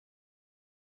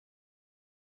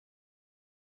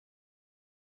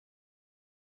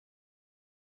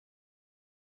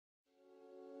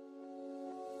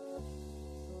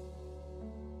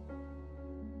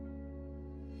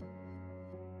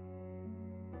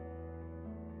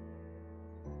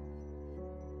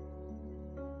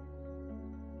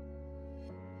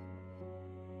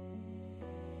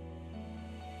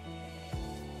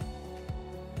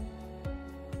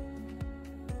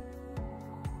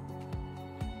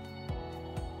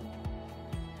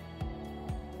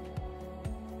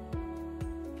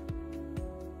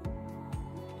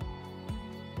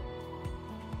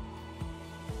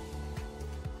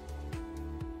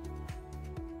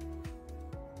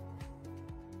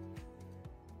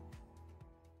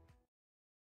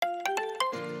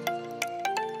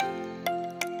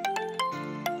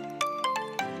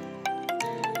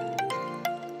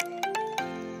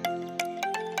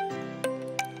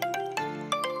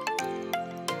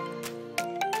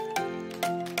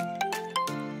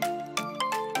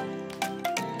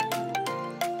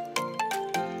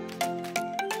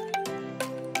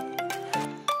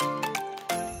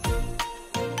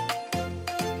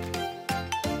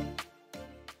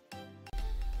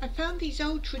I found these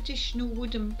old traditional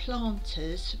wooden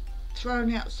planters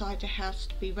thrown outside a house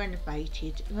to be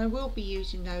renovated, and I will be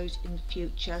using those in the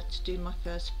future to do my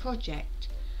first project.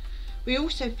 We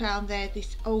also found there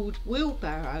this old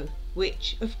wheelbarrow,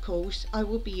 which of course I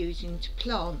will be using to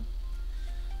plant.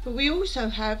 But we also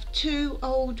have 2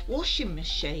 old washing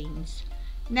machines.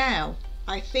 Now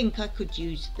I think I could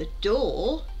use the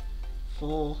door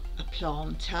for a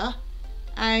planter,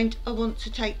 and I want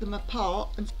to take them apart.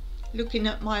 And looking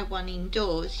at my one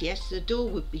indoors, yes, the door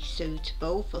would be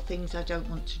suitable for things I don't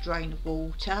want to drain of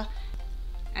water,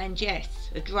 and yes,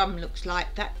 a drum looks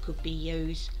like that could be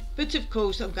used. But of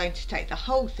course I'm going to take the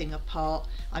whole thing apart.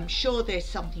 I'm sure there's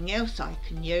something else I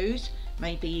can use,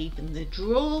 maybe even the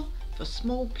drawer for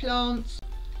small plants,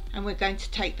 and we're going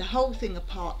to take the whole thing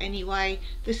apart anyway.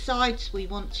 The sides we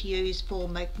want to use for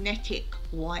magnetic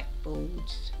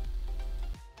whiteboards.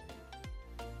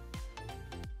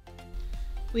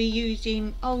 We're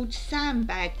using old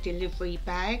sandbag delivery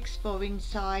bags for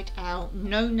inside our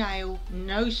no nail,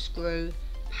 no screw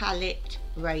pallet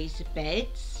raised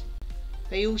beds.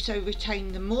 They also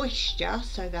retain the moisture,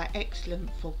 so they're excellent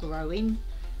for growing.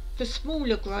 For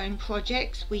smaller growing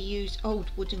projects we use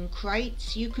old wooden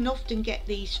crates. You can often get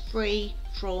these free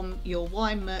from your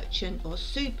wine merchant or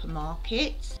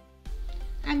supermarkets.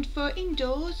 And for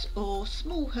indoors or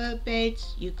small herb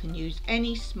beds, you can use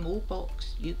any small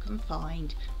box you can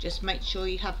find. Just make sure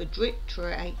you have a drip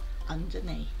tray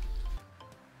underneath.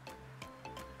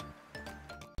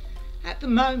 At the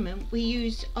moment we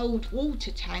use old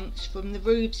water tanks from the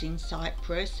roofs in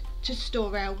Cyprus to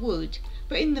store our wood,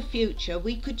 but in the future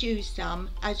we could use some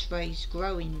as raised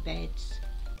growing beds.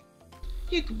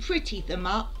 You can pretty them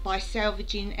up by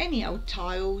salvaging any old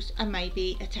tiles and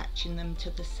maybe attaching them to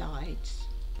the sides.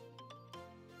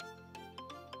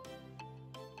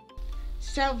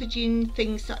 Salvaging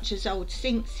things such as old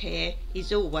sinks here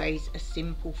is always a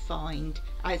simple find,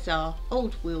 as are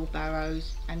old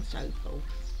wheelbarrows and so forth.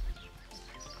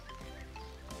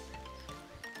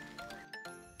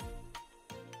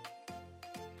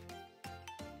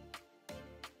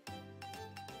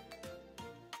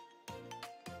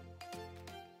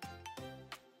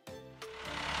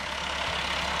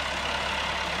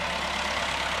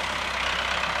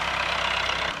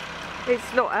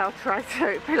 It's not our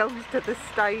tractor, it belongs to the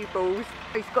stables.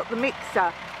 He's got the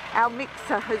mixer. Our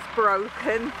mixer has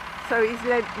broken, so he's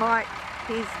lent Mike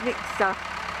his mixer,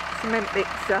 cement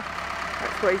mixer.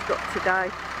 That's what he's got today.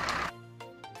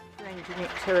 Lending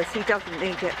it to us. He doesn't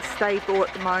need it at the stable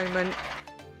at the moment.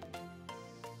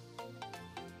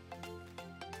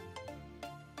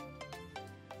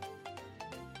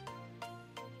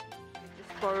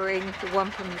 Just borrowing the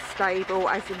one from the stable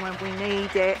as and when we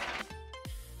need it.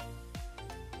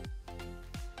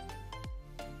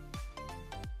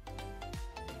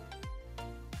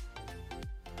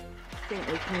 I think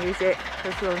we can use it for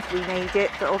as long as we need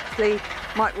it, but obviously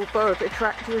Mike will borrow the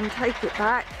tractor and take it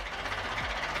back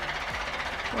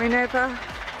whenever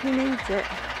he needs it.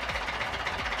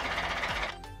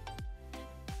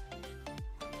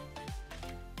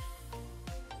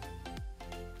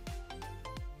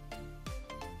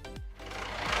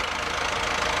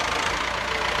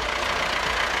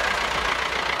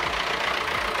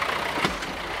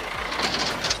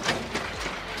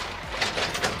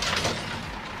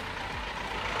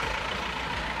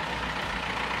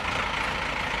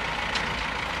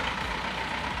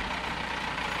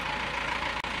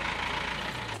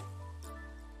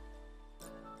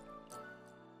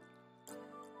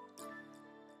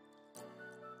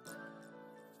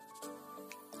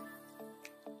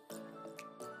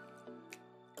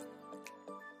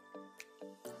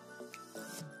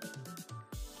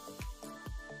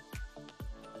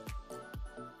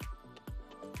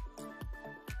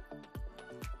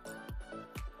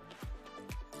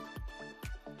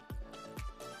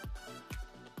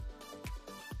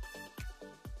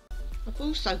 I've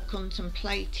also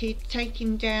contemplated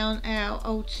taking down our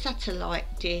old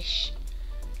satellite dish.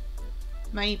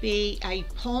 Maybe a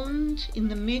pond in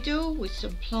the middle with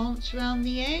some plants around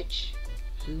the edge.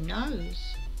 Who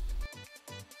knows?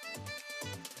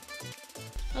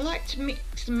 I like to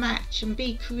mix and match and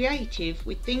be creative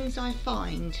with things I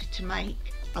find to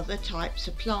make other types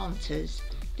of planters.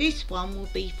 This one will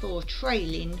be for a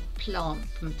trailing plant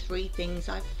from 3 things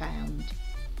I've found.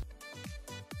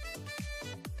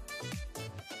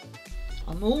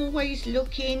 I'm always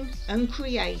looking and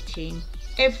creating.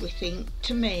 Everything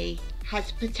to me has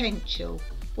potential,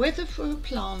 whether for a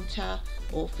planter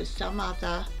or for some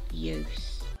other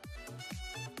use.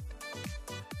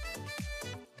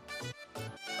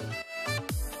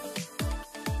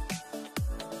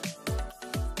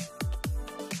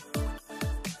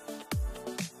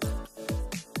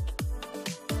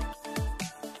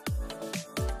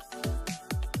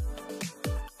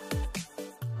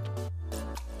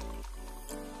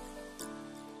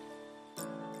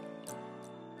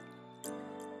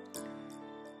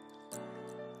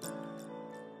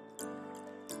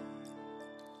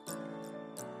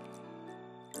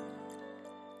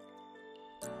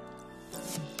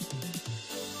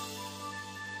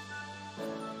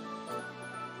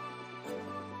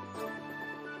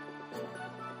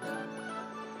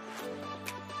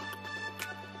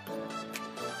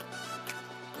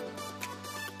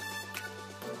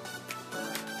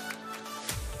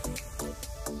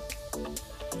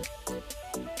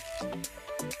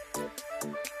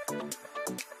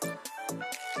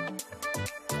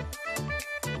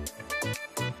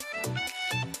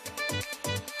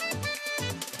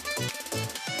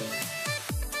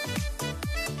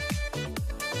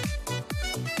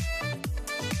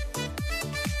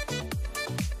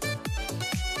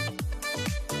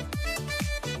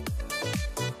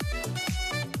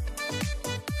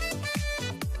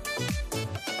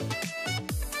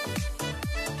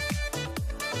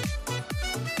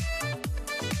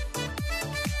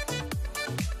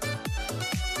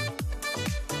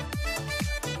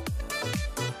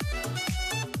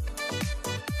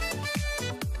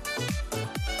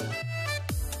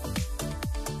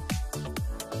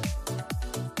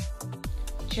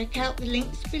 Check out the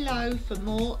links below for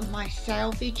more of my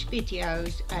salvage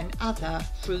videos and other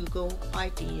frugal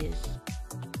ideas.